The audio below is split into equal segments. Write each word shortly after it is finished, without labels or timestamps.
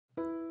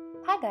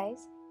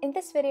guys, in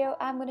this video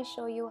I'm going to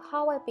show you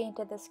how I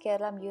painted this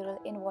Kerala mural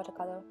in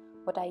watercolor,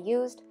 what I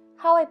used,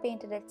 how I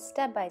painted it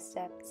step by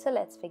step, so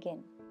let's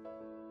begin.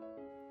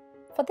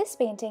 For this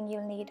painting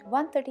you'll need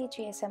 130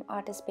 GSM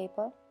artist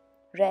paper,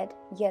 red,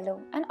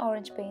 yellow and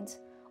orange paints,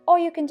 or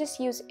you can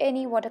just use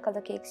any watercolor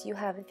cakes you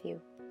have with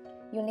you.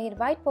 You'll need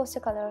white poster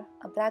color,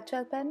 a black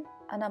gel pen,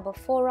 a number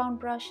 4 round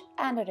brush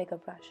and a rigger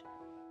brush.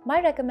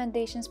 My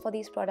recommendations for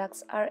these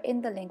products are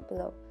in the link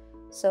below.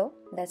 So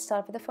let's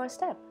start with the first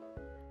step.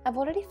 I've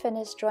already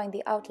finished drawing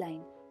the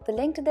outline. The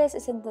link to this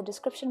is in the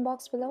description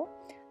box below.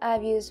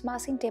 I've used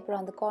masking tape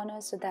around the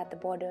corners so that the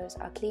borders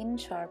are clean and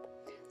sharp.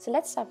 So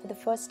let's start with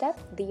the first step,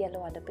 the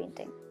yellow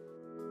underpainting.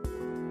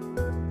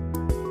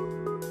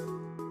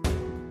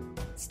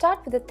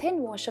 Start with a thin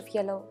wash of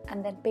yellow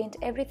and then paint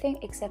everything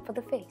except for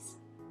the face.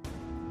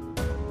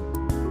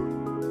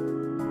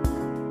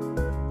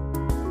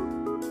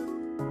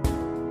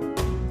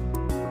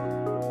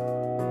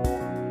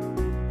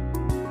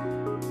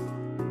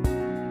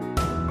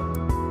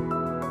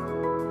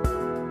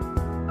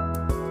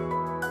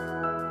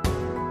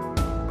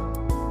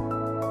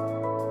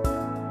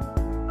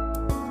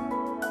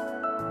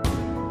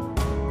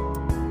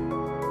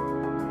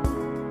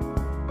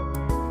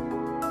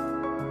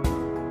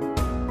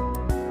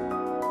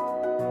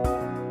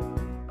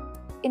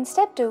 In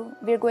step 2,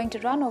 we are going to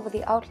run over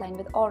the outline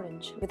with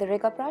orange with a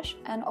rigger brush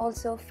and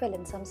also fill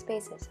in some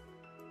spaces.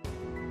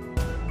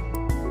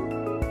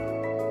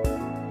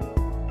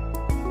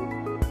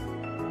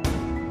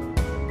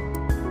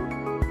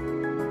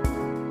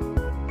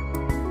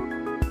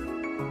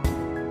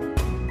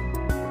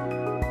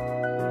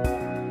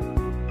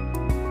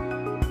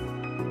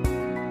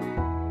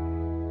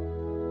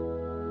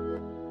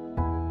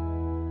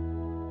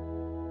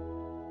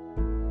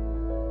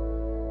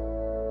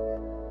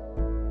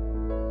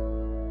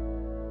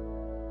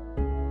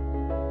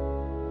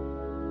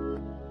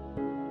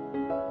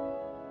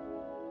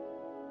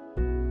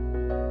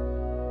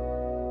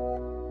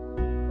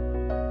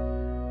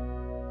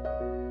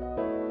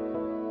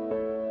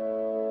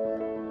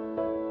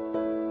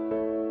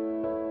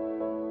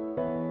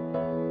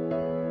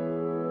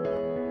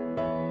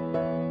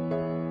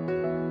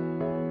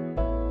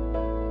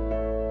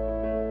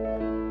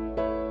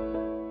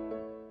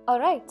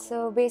 Alright,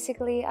 so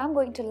basically I'm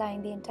going to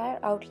line the entire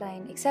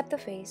outline except the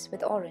face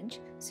with orange,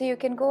 so you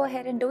can go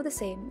ahead and do the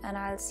same and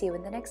I'll see you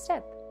in the next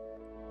step.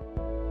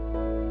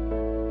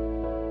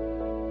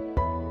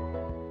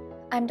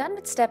 I'm done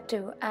with step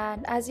 2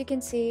 and as you can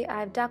see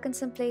I've darkened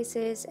some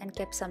places and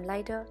kept some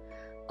lighter.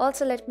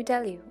 Also let me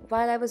tell you,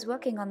 while I was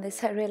working on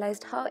this I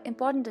realized how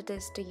important it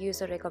is to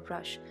use a rigger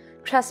brush.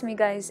 Trust me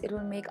guys, it will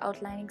make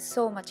outlining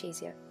so much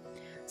easier.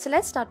 So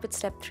let's start with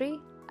step 3,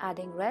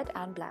 adding red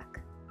and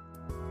black.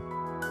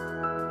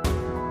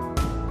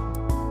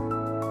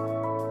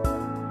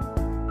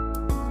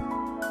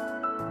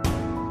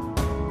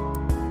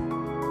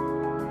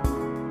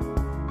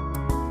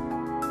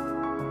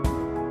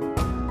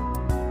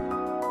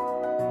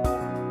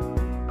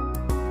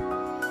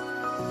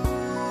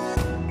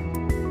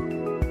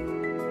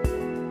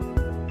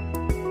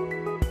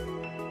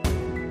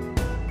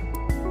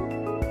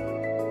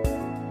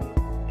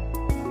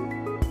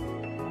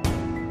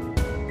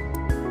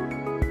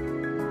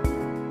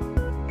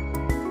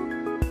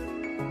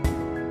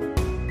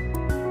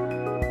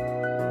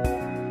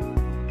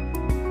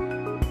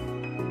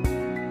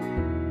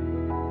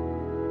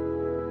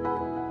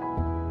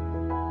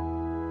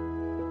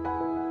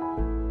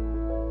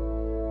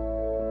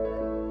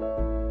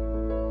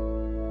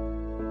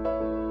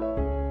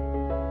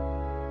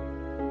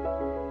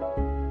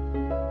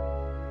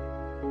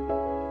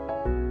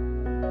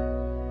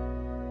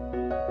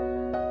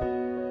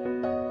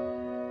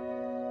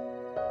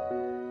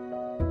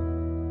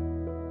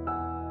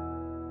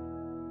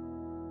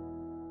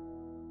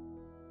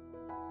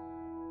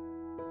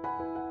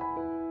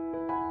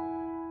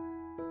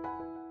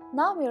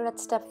 Now we are at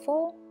step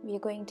 4, we are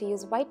going to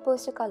use white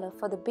poster color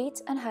for the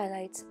beads and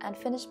highlights and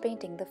finish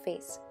painting the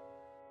face.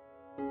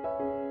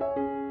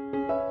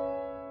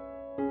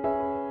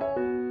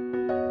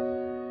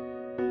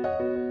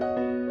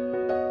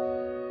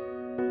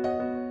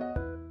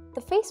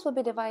 The face will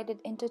be divided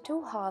into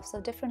 2 halves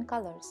of different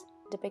colors,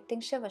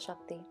 depicting Shiva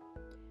Shakti.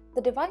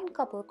 The divine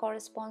couple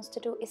corresponds to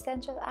 2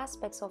 essential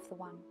aspects of the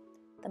one,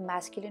 the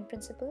masculine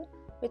principle,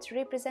 which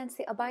represents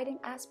the abiding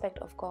aspect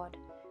of God,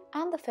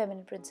 and the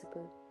feminine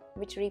principle,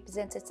 which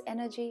represents its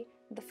energy,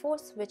 the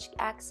force which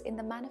acts in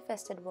the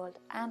manifested world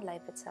and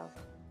life itself.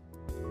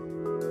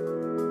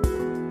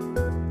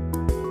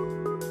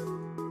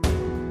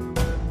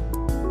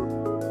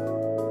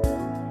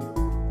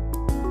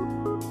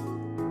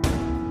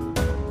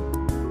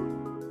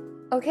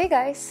 Okay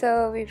guys,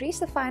 so we've reached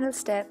the final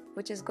step,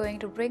 which is going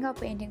to bring our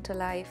painting to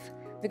life.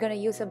 We're going to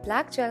use a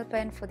black gel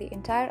pen for the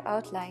entire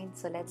outline,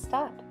 so let's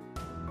start.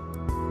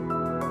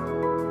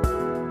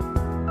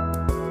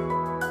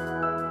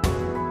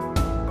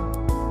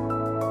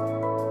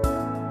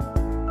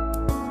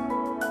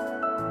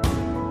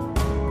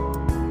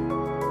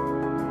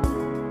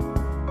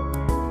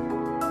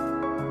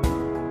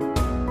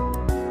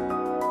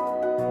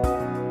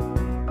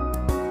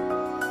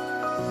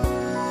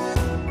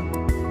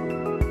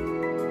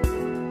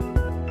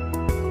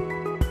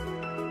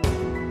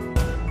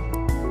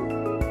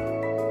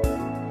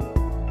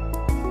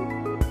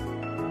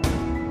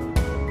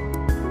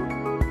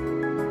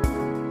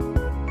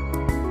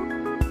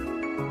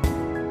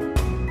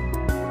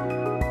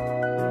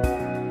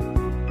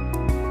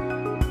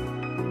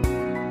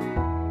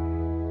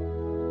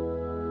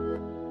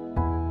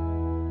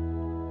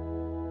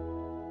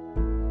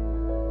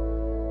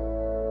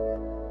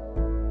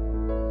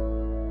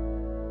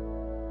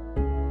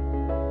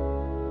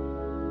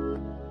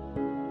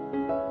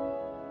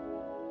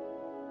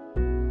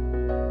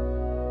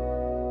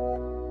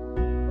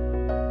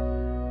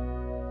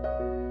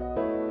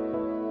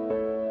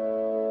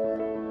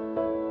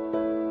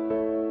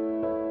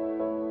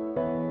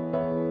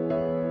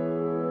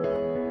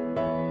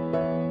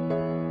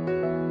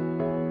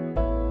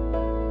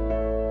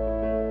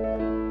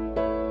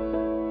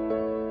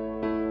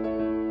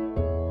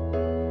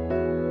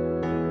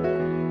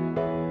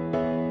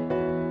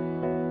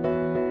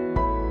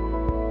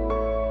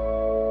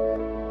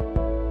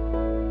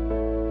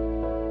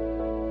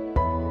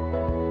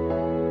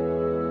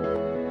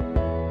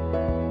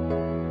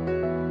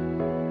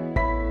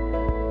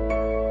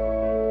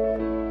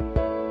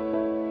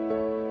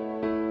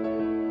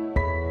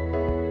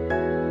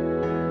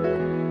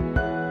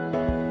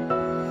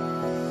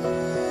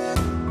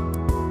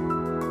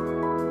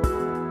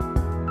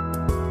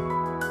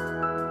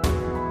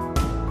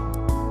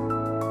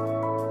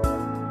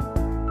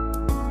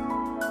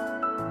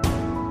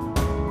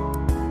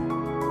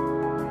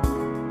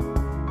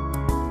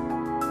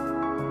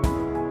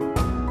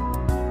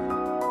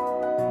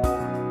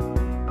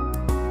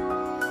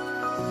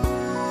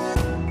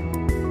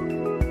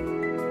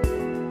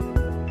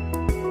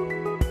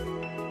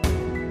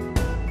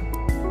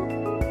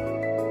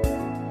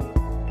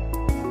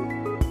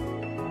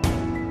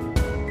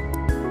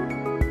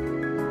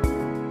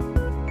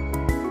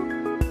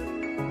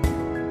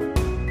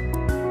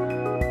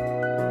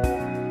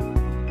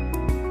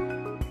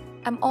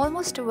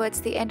 almost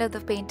towards the end of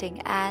the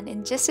painting, and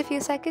in just a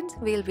few seconds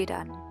we'll be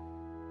done.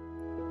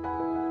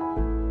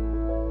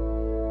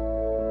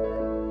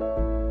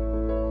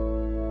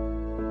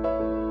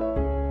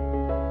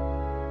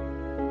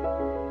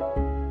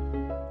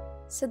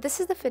 So this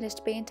is the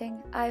finished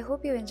painting. I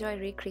hope you enjoy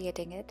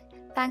recreating it.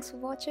 Thanks for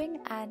watching,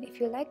 and if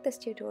you like this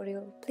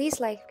tutorial, please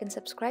like and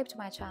subscribe to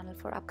my channel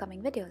for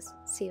upcoming videos.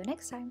 See you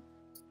next time.